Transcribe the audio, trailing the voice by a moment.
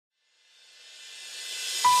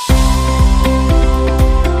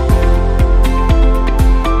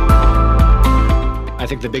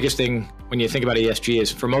the biggest thing when you think about ESG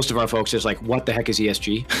is for most of our folks is like, what the heck is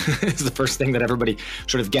ESG? It's the first thing that everybody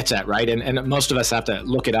sort of gets at, right? And most of us have to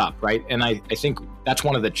look it up, right? And I think that's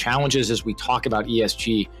one of the challenges as we talk about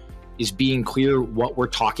ESG is being clear what we're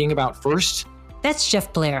talking about first. That's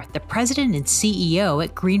Jeff Blair, the president and CEO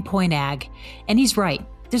at GreenPoint Ag. And he's right.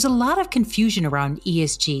 There's a lot of confusion around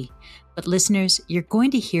ESG. But listeners, you're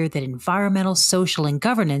going to hear that environmental, social, and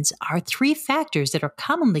governance are three factors that are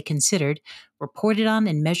commonly considered, reported on,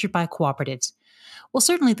 and measured by cooperatives. Well,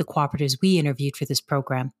 certainly the cooperatives we interviewed for this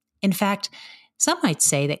program. In fact, some might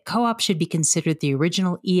say that co-ops should be considered the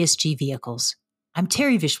original ESG vehicles. I'm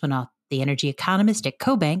Terry Vishwanath, the energy economist at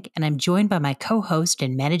CoBank, and I'm joined by my co-host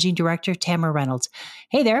and managing director, Tamara Reynolds.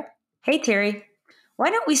 Hey there. Hey, Terry. Why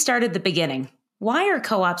don't we start at the beginning? Why are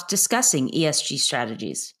co-ops discussing ESG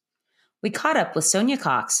strategies? We caught up with Sonia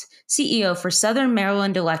Cox, CEO for Southern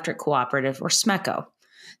Maryland Electric Cooperative, or SMECO.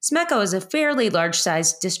 SMECO is a fairly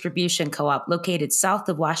large-sized distribution co-op located south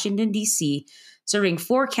of Washington, D.C., serving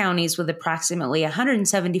 4 counties with approximately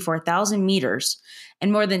 174,000 meters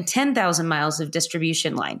and more than 10,000 miles of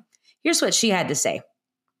distribution line. Here's what she had to say.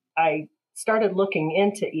 I started looking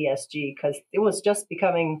into ESG because it was just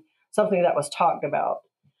becoming something that was talked about.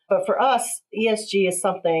 But for us, ESG is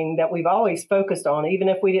something that we've always focused on, even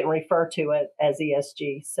if we didn't refer to it as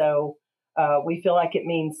ESG. So we feel like it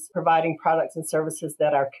means providing products and services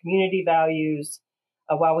that our community values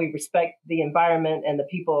while we respect the environment and the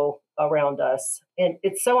people around us. And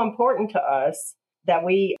it's so important to us that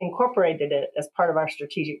we incorporated it as part of our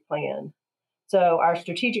strategic plan. So our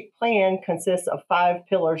strategic plan consists of 5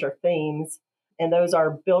 pillars or themes, and those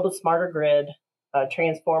are build a smarter grid,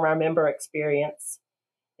 transform our member experience,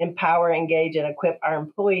 empower, engage, and equip our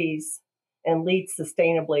employees, and lead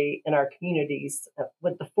sustainably in our communities,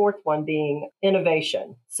 with the 4th one being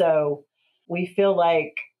innovation. So we feel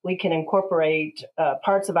like we can incorporate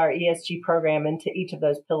parts of our ESG program into each of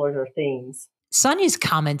those pillars or themes. Sonia's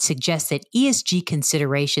comments suggest that ESG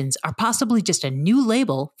considerations are possibly just a new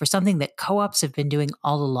label for something that co-ops have been doing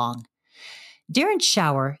all along. Darren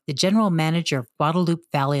Schauer, the general manager of Guadalupe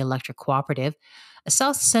Valley Electric Cooperative, a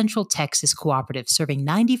South Central Texas cooperative serving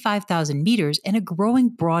 95,000 meters and a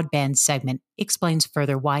growing broadband segment, explains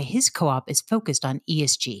further why his co-op is focused on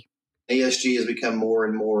ESG. ESG has become more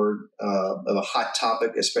and more of a hot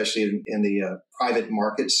topic, especially in the private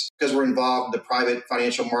markets, because we're involved in the private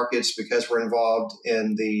financial markets, because we're involved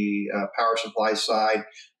in the power supply side.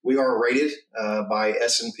 We are rated by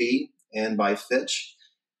S&P and by Fitch.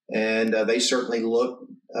 And they certainly look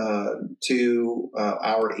to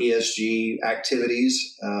our ESG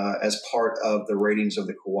activities as part of the ratings of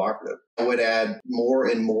the cooperative. I would add more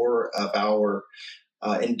and more of our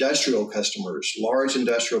industrial customers, large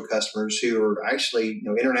industrial customers who are actually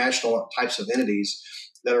international types of entities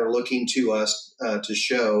that are looking to us to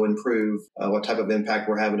show and prove what type of impact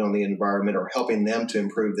we're having on the environment or helping them to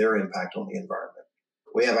improve their impact on the environment.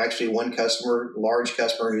 We have actually one customer, large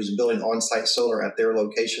customer, who's building on-site solar at their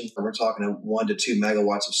location. We're talking 1 to 2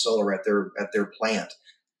 megawatts of solar at their plant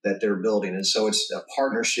that they're building. And so it's a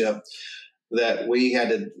partnership that we had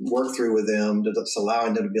to work through with them that's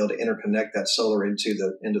allowing them to be able to interconnect that solar into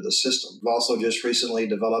the system. We've also just recently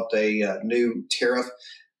developed a new tariff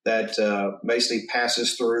that basically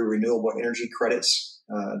passes through renewable energy credits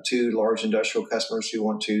to large industrial customers who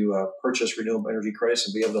want to purchase renewable energy credits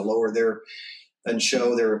and be able to lower and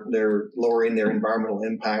show they're lowering their environmental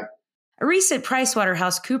impact. A recent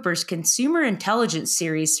PricewaterhouseCoopers Consumer Intelligence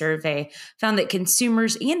Series survey found that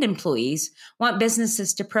consumers and employees want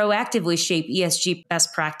businesses to proactively shape ESG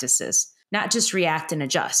best practices, not just react and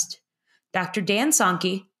adjust. Dr. Dan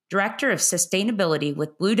Sonke, Director of Sustainability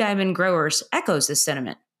with Blue Diamond Growers, echoes this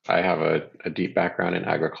sentiment. I have a deep background in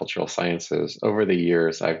agricultural sciences. Over the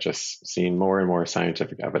years, I've just seen more and more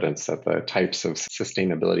scientific evidence that the types of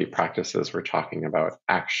sustainability practices we're talking about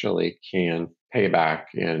actually can pay back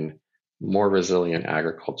in more resilient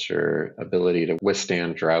agriculture, ability to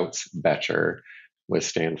withstand droughts better,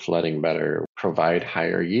 withstand flooding better, provide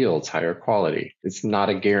higher yields, higher quality. It's not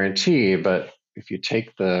a guarantee, but if you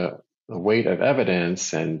take the weight of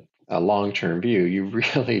evidence and a long-term view, you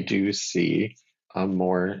really do see a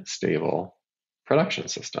more stable production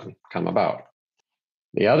system come about.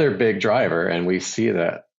 The other big driver, and we see it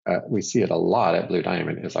a lot at Blue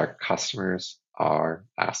Diamond, is our customers are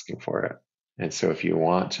asking for it. And so if you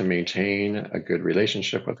want to maintain a good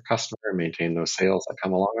relationship with the customer, maintain those sales that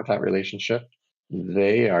come along with that relationship,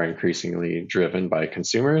 they are increasingly driven by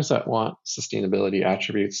consumers that want sustainability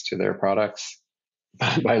attributes to their products,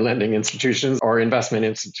 by lending institutions or investment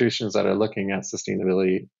institutions that are looking at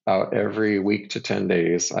sustainability about every week to 10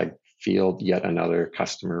 days. I field yet another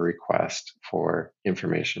customer request for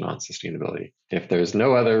information on sustainability. If there's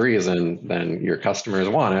no other reason than your customers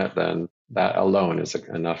want it, then that alone is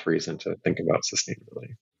enough reason to think about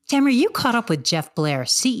sustainability. Tamara, you caught up with Jeff Blair,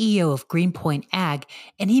 CEO of GreenPoint Ag,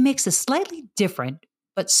 and he makes a slightly different,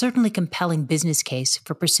 but certainly compelling business case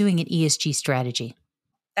for pursuing an ESG strategy.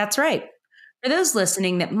 That's right. For those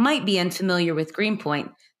listening that might be unfamiliar with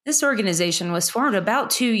GreenPoint, this organization was formed about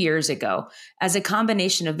 2 years ago as a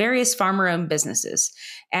combination of various farmer-owned businesses,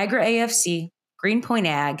 Agra AFC, GreenPoint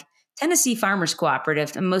Ag, Tennessee Farmers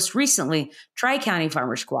Cooperative, and most recently, Tri-County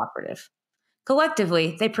Farmers Cooperative.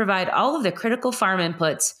 Collectively, they provide all of the critical farm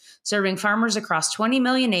inputs, serving farmers across 20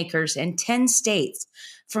 million acres in 10 states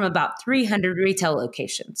from about 300 retail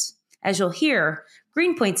locations. As you'll hear,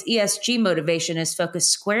 GreenPoint's ESG motivation is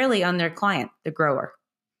focused squarely on their client, the grower.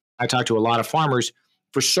 I talk to a lot of farmers.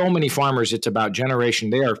 For so many farmers, it's about generation.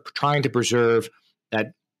 They are trying to preserve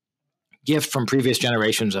that gift from previous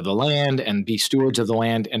generations of the land and be stewards of the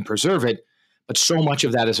land and preserve it. But so much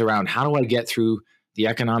of that is around, how do I get through the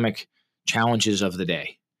economic challenges of the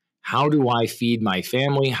day? How do I feed my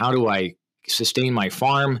family? How do I sustain my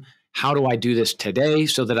farm? How do I do this today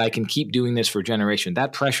so that I can keep doing this for generations?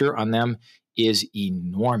 That pressure on them is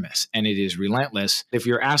enormous and it is relentless. If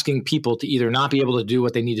you're asking people to either not be able to do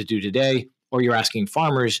what they need to do today, or you're asking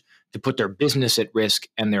farmers to put their business at risk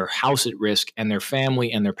and their house at risk and their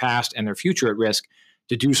family and their past and their future at risk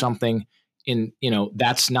to do something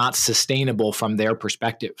that's not sustainable from their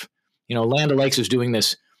perspective. Land O'Lakes is doing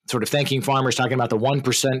this sort of thanking farmers, talking about the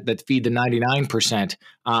 1% that feed the 99%.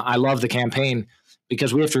 I love the campaign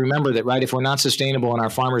because we have to remember that, right, if we're not sustainable and our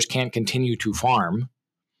farmers can't continue to farm,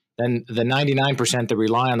 then the 99% that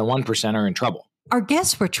rely on the 1% are in trouble. Our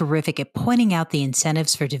guests were terrific at pointing out the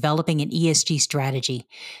incentives for developing an ESG strategy.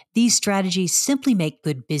 These strategies simply make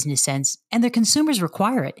good business sense, and their consumers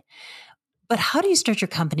require it. But how do you start your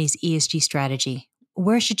company's ESG strategy?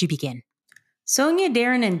 Where should you begin? Sonia,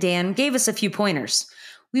 Darren, and Dan gave us a few pointers.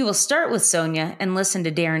 We will start with Sonia and listen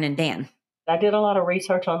to Darren and Dan. I did a lot of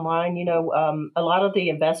research online. A lot of the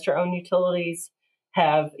investor-owned utilities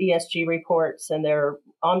have ESG reports and they're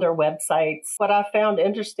on their websites. What I found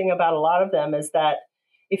interesting about a lot of them is that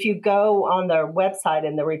if you go on their website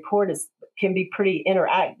and the report can be pretty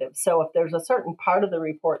interactive. So if there's a certain part of the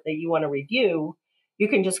report that you want to review, you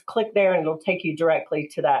can just click there and it'll take you directly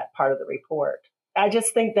to that part of the report. I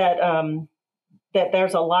just think that that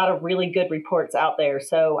there's a lot of really good reports out there.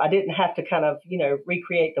 So I didn't have to kind of,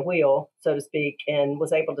 recreate the wheel, so to speak, and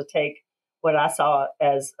was able to take what I saw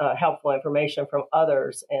as helpful information from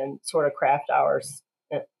others and sort of craft ours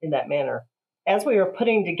in that manner. As we were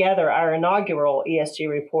putting together our inaugural ESG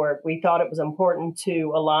report, we thought it was important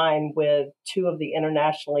to align with two of the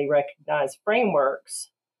internationally recognized frameworks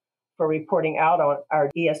for reporting out on our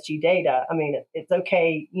ESG data. I mean, it's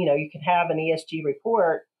okay, you can have an ESG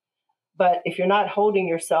report, but if you're not holding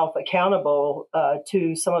yourself accountable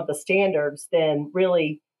to some of the standards, then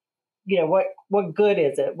really, what good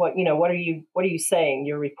is it? What are you saying?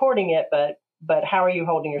 You're reporting it, but how are you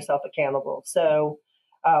holding yourself accountable? So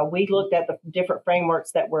we looked at the different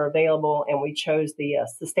frameworks that were available, and we chose the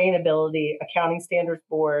Sustainability Accounting Standards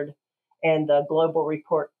Board and the Global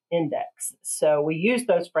Report Index. So we used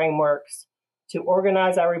those frameworks to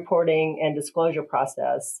organize our reporting and disclosure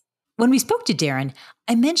process. When we spoke to Darren,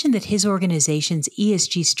 I mentioned that his organization's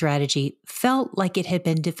ESG strategy felt like it had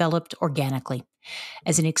been developed organically,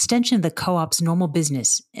 as an extension of the co-op's normal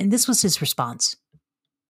business, and this was his response.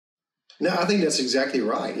 No, I think that's exactly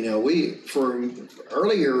right. We, for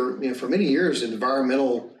many years,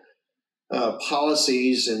 environmental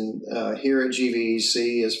policies and here at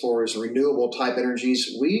GVEC, as far as renewable type energies,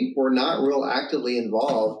 we were not real actively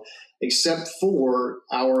involved, except for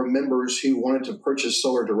our members who wanted to purchase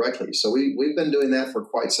solar directly. So we've been doing that for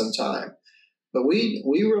quite some time. But we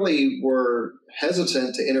really were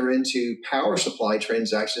hesitant to enter into power supply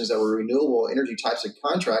transactions that were renewable energy types of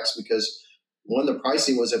contracts because, one, the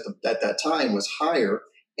pricing was at that time was higher,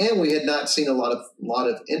 and we had not seen a lot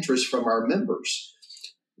of interest from our members.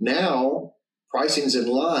 Now pricing's in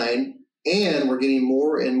line, and we're getting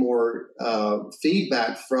more and more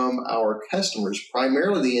feedback from our customers,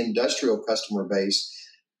 primarily the industrial customer base,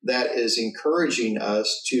 that is encouraging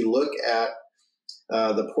us to look at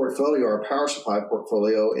the portfolio, our power supply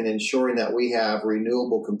portfolio, and ensuring that we have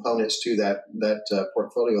renewable components to that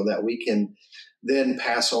portfolio that we can then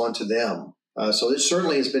pass on to them. So this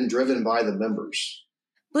certainly has been driven by the members.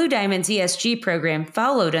 Blue Diamond's ESG program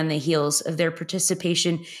followed on the heels of their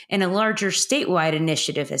participation in a larger statewide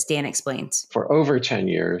initiative, as Dan explains. For over 10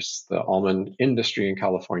 years, the almond industry in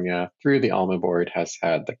California, through the Almond Board, has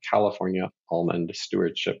had the California Almond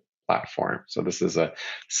Stewardship platform. So this is a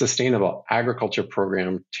sustainable agriculture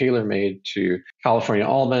program tailor-made to California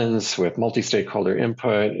almonds with multi-stakeholder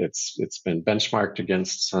input. It's been benchmarked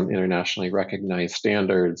against some internationally recognized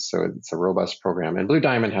standards. So it's a robust program. And Blue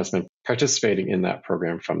Diamond has been participating in that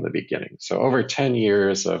program from the beginning. So over 10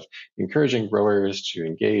 years of encouraging growers to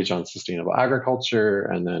engage on sustainable agriculture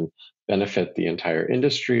and then benefit the entire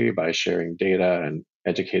industry by sharing data and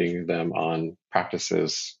educating them on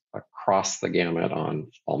practices across the gamut on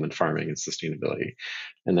almond farming and sustainability.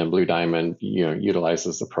 And then Blue Diamond,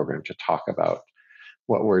 utilizes the program to talk about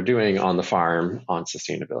what we're doing on the farm on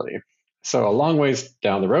sustainability. So a long ways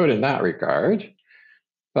down the road in that regard.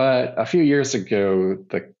 But a few years ago,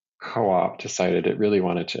 the co-op decided it really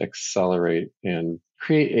wanted to accelerate and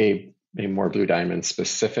create a more Blue Diamond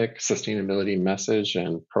specific sustainability message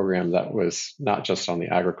and program that was not just on the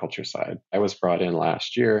agriculture side. I was brought in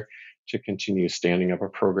last year to continue standing up a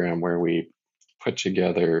program where we put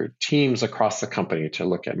together teams across the company to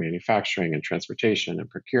look at manufacturing and transportation and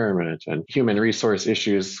procurement and human resource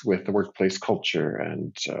issues with the workplace culture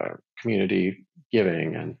and community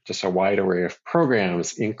giving and just a wide array of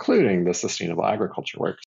programs, including the sustainable agriculture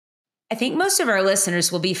work. I think most of our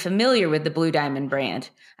listeners will be familiar with the Blue Diamond brand.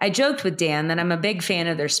 I joked with Dan that I'm a big fan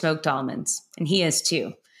of their smoked almonds, and he is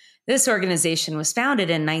too. This organization was founded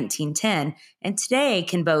in 1910 and today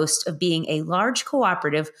can boast of being a large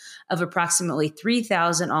cooperative of approximately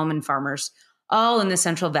 3,000 almond farmers, all in the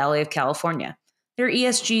Central Valley of California. Their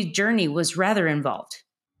ESG journey was rather involved.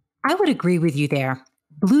 I would agree with you there.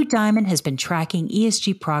 Blue Diamond has been tracking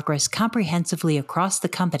ESG progress comprehensively across the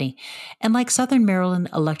company, and like Southern Maryland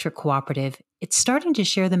Electric Cooperative, it's starting to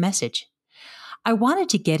share the message. I wanted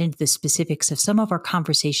to get into the specifics of some of our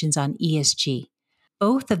conversations on ESG.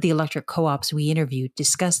 Both of the electric co-ops we interviewed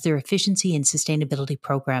discussed their efficiency and sustainability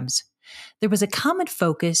programs. There was a common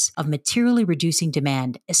focus of materially reducing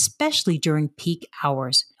demand, especially during peak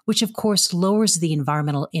hours, which of course lowers the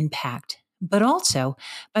environmental impact, but also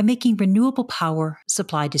by making renewable power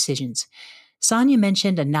supply decisions. Sonia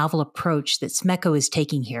mentioned a novel approach that SMECO is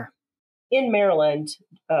taking here. In Maryland,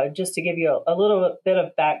 just to give you a little bit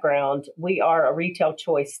of background, we are a retail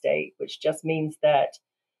choice state, which just means that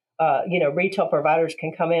retail providers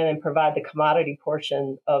can come in and provide the commodity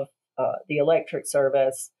portion of the electric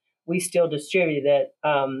service. We still distribute it.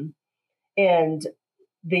 And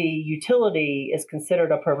the utility is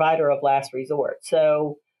considered a provider of last resort.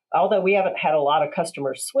 So although we haven't had a lot of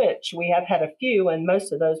customers switch, we have had a few, and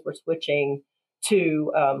most of those were switching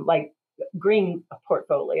to green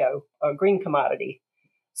portfolio or green commodity.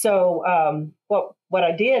 So what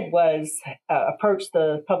I did was approach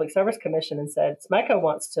the Public Service Commission and said, SMECO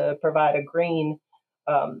wants to provide a green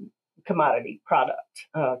commodity product.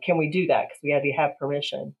 Can we do that? Because we had to have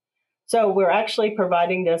permission. So we're actually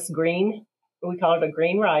providing this green, we call it a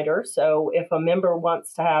green rider. So if a member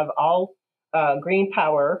wants to have all green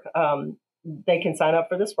power, they can sign up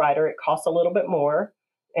for this rider. It costs a little bit more,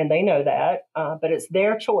 and they know that, but it's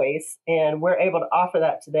their choice, and we're able to offer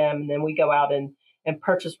that to them. And then we go out and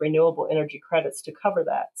purchase renewable energy credits to cover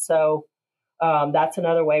that. So that's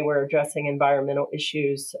another way we're addressing environmental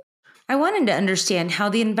issues. I wanted to understand how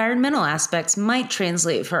the environmental aspects might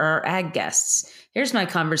translate for our ag guests. Here's my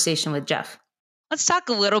conversation with Jeff. Let's talk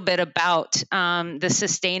a little bit about the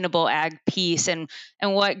sustainable ag piece and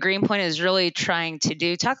what GreenPoint is really trying to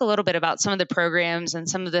do. Talk a little bit about some of the programs and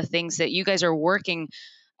some of the things that you guys are working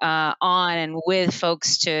on and with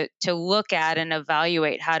folks to look at and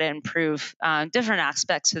evaluate how to improve different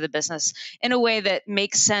aspects of the business in a way that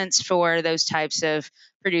makes sense for those types of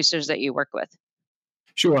producers that you work with.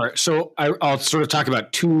 Sure. So I'll sort of talk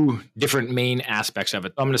about two different main aspects of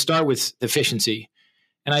it. I'm going to start with efficiency.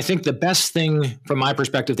 And I think the best thing from my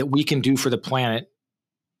perspective that we can do for the planet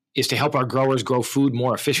is to help our growers grow food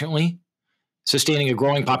more efficiently, sustaining a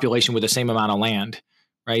growing population with the same amount of land,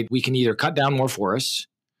 right? We can either cut down more forests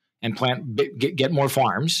and get more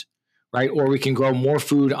farms, right? Or we can grow more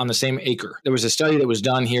food on the same acre. There was a study that was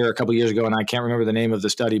done here a couple of years ago, and I can't remember the name of the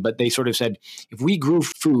study, but they sort of said, if we grew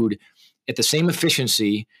food at the same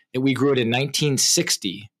efficiency that we grew it in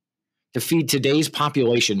 1960, to feed today's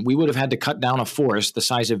population, we would have had to cut down a forest the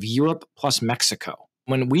size of Europe plus Mexico.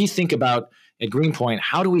 When we think about at GreenPoint,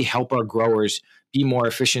 how do we help our growers be more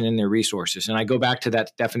efficient in their resources? And I go back to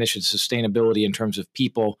that definition of sustainability in terms of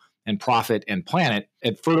people and profit and planet.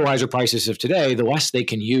 At fertilizer prices of today, the less they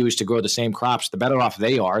can use to grow the same crops, the better off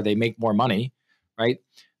they are. They make more money, right?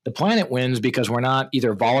 The planet wins because we're not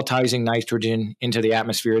either volatilizing nitrogen into the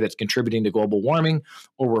atmosphere that's contributing to global warming,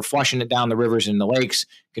 or we're flushing it down the rivers and the lakes,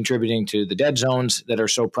 contributing to the dead zones that are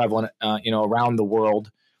so prevalent, around the world.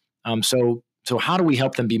 So So how do we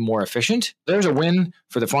help them be more efficient? There's a win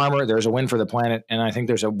for the farmer, there's a win for the planet, and I think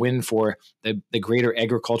there's a win for the greater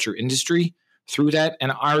agriculture industry through that.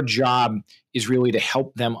 And our job is really to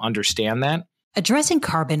help them understand that. Addressing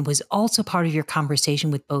carbon was also part of your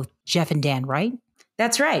conversation with both Jeff and Dan, right?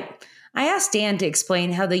 That's right. I asked Dan to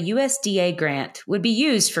explain how the USDA grant would be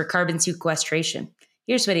used for carbon sequestration.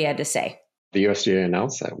 Here's what he had to say. The USDA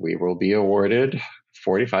announced that we will be awarded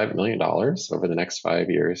 $45 million over the next 5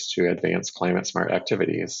 years to advance climate smart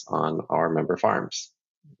activities on our member farms.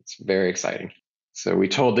 It's very exciting. So we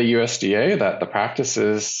told the USDA that the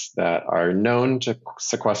practices that are known to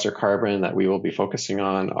sequester carbon that we will be focusing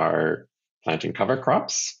on are planting cover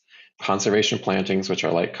crops, conservation plantings, which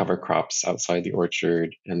are like cover crops outside the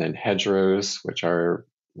orchard, and then hedgerows, which are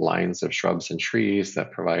lines of shrubs and trees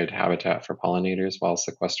that provide habitat for pollinators while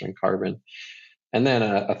sequestering carbon. And then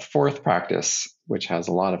a fourth practice, which has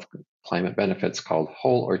a lot of climate benefits, called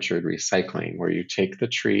whole orchard recycling, where you take the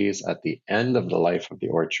trees at the end of the life of the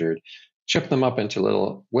orchard, chip them up into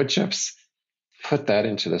little wood chips, put that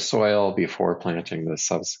into the soil before planting the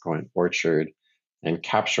subsequent orchard, and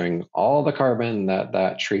capturing all the carbon that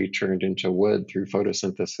that tree turned into wood through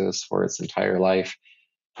photosynthesis for its entire life,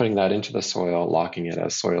 putting that into the soil, locking it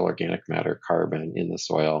as soil organic matter carbon in the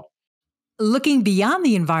soil. Looking beyond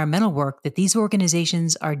the environmental work that these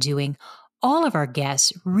organizations are doing, all of our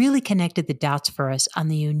guests really connected the dots for us on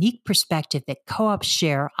the unique perspective that co-ops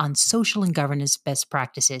share on social and governance best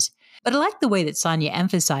practices. But I like the way that Sonia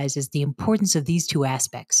emphasizes the importance of these two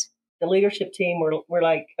aspects. The leadership team, we're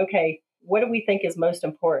like, okay, what do we think is most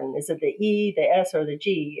important? Is it the E, the S, or the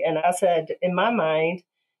G? And I said, in my mind,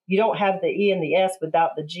 you don't have the E and the S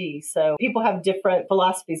without the G. So people have different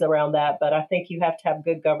philosophies around that, but I think you have to have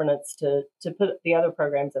good governance to put the other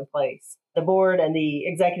programs in place. The board and the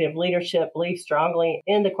executive leadership believe strongly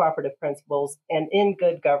in the cooperative principles and in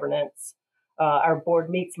good governance. Our board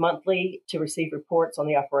meets monthly to receive reports on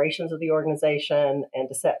the operations of the organization and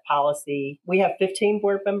to set policy. We have 15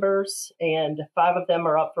 board members, and 5 of them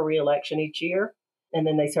are up for re-election each year, and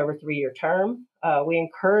then they serve a 3-year term. We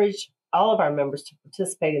encourage all of our members to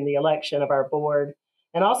participate in the election of our board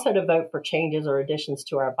and also to vote for changes or additions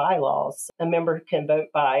to our bylaws. A member can vote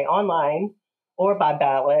by online or by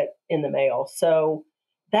ballot in the mail. So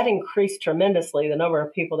that increased tremendously the number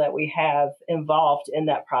of people that we have involved in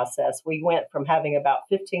that process. We went from having about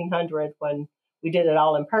 1,500 when we did it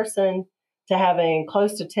all in person to having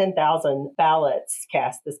close to 10,000 ballots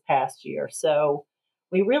cast this past year. So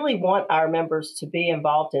we really want our members to be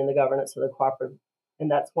involved in the governance of the cooperative. And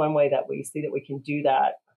that's one way that we see that we can do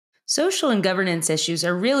that. Social and governance issues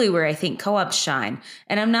are really where I think co-ops shine.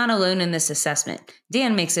 And I'm not alone in this assessment.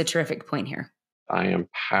 Dan makes a terrific point here. I am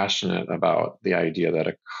passionate about the idea that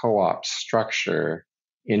a co-op structure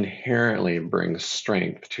inherently brings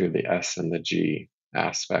strength to the S and the G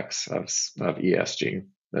aspects of ESG,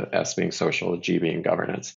 the S being social, G being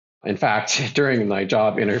governance. In fact, during my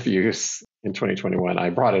job interviews in 2021, I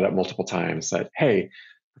brought it up multiple times that, hey,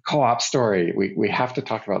 the co-op story, we have to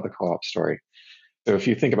talk about the co-op story. So if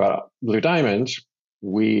you think about Blue Diamond,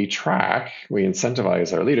 we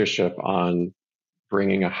incentivize our leadership on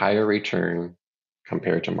bringing a higher return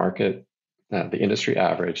compared to market, the industry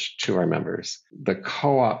average to our members. The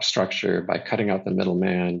co-op structure, by cutting out the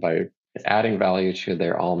middleman, by adding value to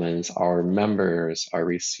their almonds, our members are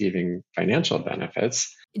receiving financial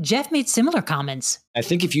benefits. Jeff made similar comments. I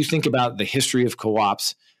think if you think about the history of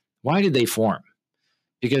co-ops, why did they form?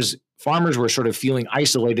 Because farmers were sort of feeling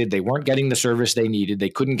isolated. They weren't getting the service they needed. They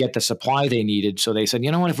couldn't get the supply they needed. So they said,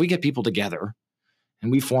 you know what, if we get people together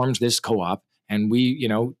and we formed this co-op and we,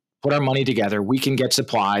 put our money together, we can get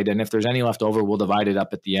supplied. And if there's any left over, we'll divide it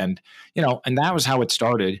up at the end. And that was how it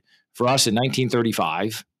started for us in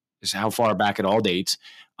 1935, is how far back it all dates.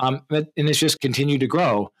 And it's just continued to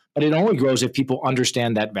grow. But it only grows if people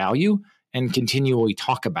understand that value and continually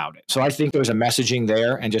talk about it. So I think there's a messaging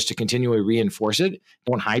there, and just to continually reinforce it.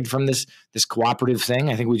 Don't hide from this cooperative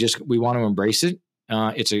thing. I think we want to embrace it.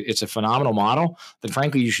 It's a phenomenal model that,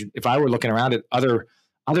 frankly, you should. If I were looking around at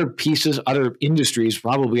other pieces, other industries,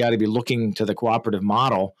 probably ought to be looking to the cooperative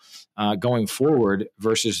model going forward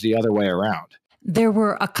versus the other way around. There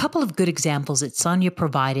were a couple of good examples that Sonia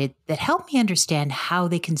provided that helped me understand how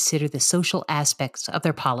they consider the social aspects of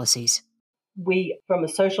their policies. We, from a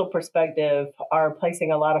social perspective, are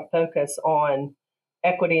placing a lot of focus on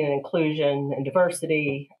equity and inclusion and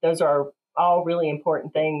diversity. Those are all really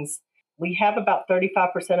important things. We have about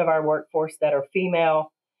 35% of our workforce that are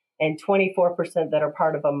female and 24% that are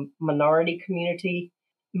part of a minority community.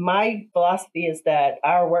 My philosophy is that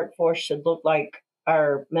our workforce should look like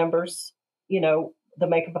our members. the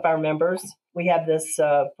makeup of our members. We have this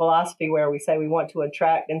philosophy where we say we want to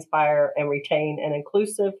attract, inspire, and retain an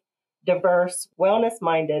inclusive, diverse,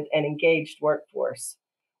 wellness-minded, and engaged workforce.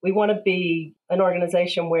 We want to be an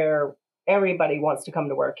organization where everybody wants to come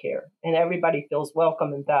to work here and everybody feels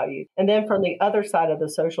welcome and valued. And then from the other side of the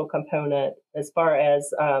social component, as far as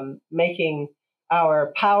making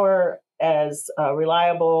our power as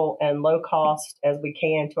reliable and low cost as we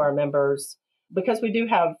can to our members, because we do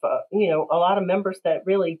have, a lot of members that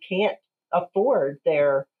really can't afford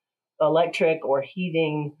their electric or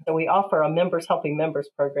heating. So we offer a Members Helping Members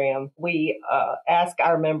program. We ask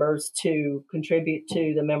our members to contribute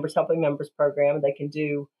to the Members Helping Members program. They can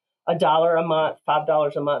do $1 a month,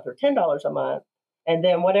 $5 a month, or $10 a month. And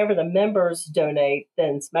then whatever the members donate,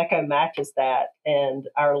 then SMECO matches that. And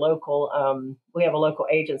our local, we have a local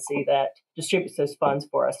agency that distributes those funds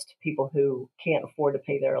for us to people who can't afford to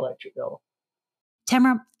pay their electric bill.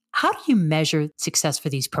 Tamara, how do you measure success for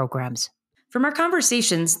these programs? From our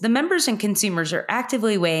conversations, the members and consumers are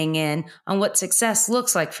actively weighing in on what success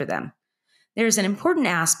looks like for them. There is an important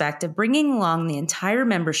aspect of bringing along the entire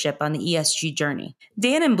membership on the ESG journey.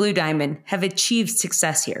 Dan and Blue Diamond have achieved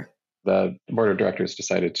success here. The board of directors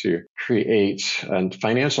decided to create a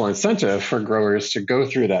financial incentive for growers to go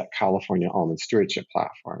through that California Almond Stewardship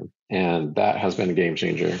Platform. And that has been a game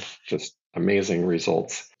changer. Just amazing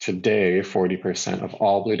results. Today, 40% of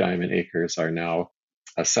all Blue Diamond acres are now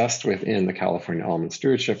assessed within the California Almond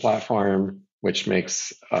Stewardship Platform, which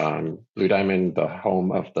makes Blue Diamond the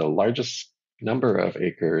home of the largest number of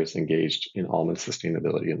acres engaged in almond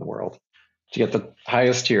sustainability in the world. To get the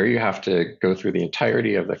highest tier, you have to go through the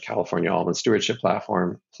entirety of the California Almond Stewardship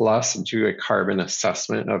Platform, plus do a carbon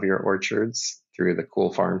assessment of your orchards through the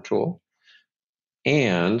Cool Farm tool,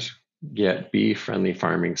 and get bee-friendly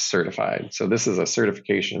farming certified. So this is a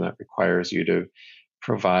certification that requires you to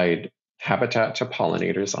provide habitat to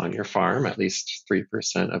pollinators on your farm, at least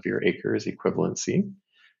 3% of your acres equivalency,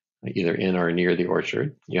 either in or near the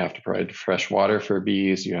orchard. You have to provide fresh water for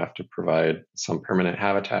bees. You have to provide some permanent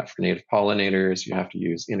habitat for native pollinators. You have to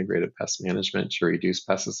use integrated pest management to reduce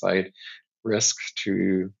pesticide risk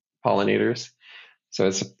to pollinators. So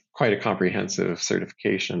it's quite a comprehensive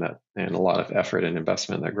certification and a lot of effort and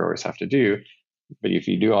investment that growers have to do. But if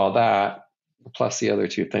you do all that, plus the other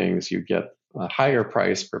two things, you get a higher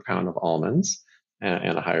price per pound of almonds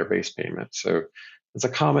and a higher base payment. So it's a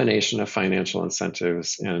combination of financial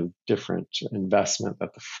incentives and different investment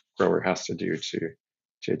that the grower has to do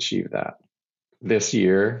to achieve that. This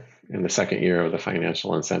year, in the second year of the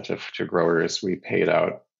financial incentive to growers, we paid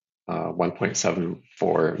out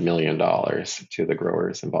 $1.74 million to the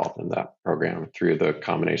growers involved in that program through the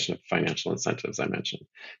combination of financial incentives I mentioned.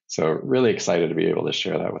 So really excited to be able to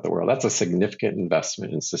share that with the world. That's a significant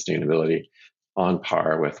investment in sustainability, on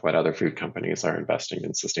par with what other food companies are investing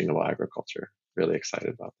in sustainable agriculture. Really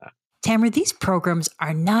excited about that. Tamara, these programs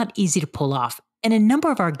are not easy to pull off. And a number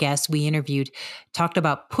of our guests we interviewed talked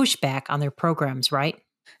about pushback on their programs, right?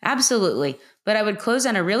 Absolutely. But I would close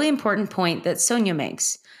on a really important point that Sonia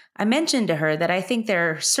makes. I mentioned to her that I think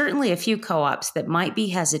there are certainly a few co-ops that might be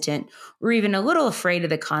hesitant or even a little afraid of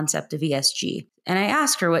the concept of ESG. And I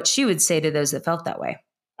asked her what she would say to those that felt that way.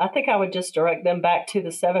 I think I would just direct them back to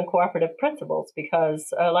the 7 cooperative principles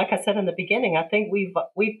because, like I said in the beginning, I think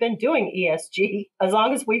we've been doing ESG as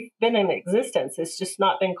long as we've been in existence. It's just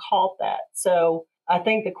not been called that. So I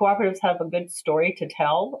think the cooperatives have a good story to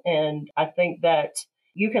tell, and I think that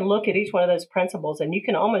you can look at each one of those principles and you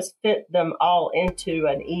can almost fit them all into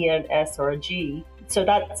an E, an S, or a G. So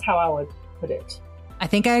that's how I would put it. I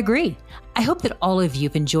think I agree. I hope that all of you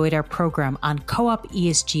have enjoyed our program on co-op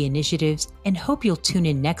ESG initiatives and hope you'll tune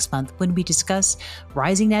in next month when we discuss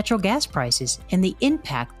rising natural gas prices and the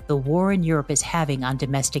impact the war in Europe is having on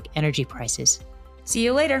domestic energy prices. See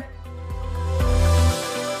you later.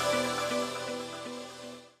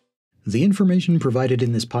 The information provided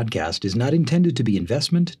in this podcast is not intended to be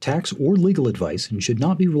investment, tax, or legal advice and should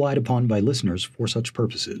not be relied upon by listeners for such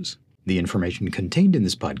purposes. The information contained in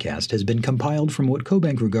this podcast has been compiled from what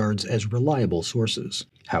CoBank regards as reliable sources.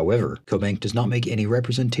 However, CoBank does not make any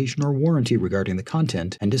representation or warranty regarding the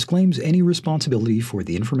content and disclaims any responsibility for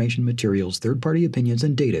the information, materials, third-party opinions,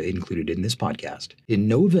 and data included in this podcast. In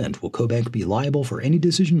no event will CoBank be liable for any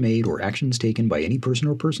decision made or actions taken by any person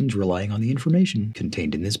or persons relying on the information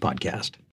contained in this podcast.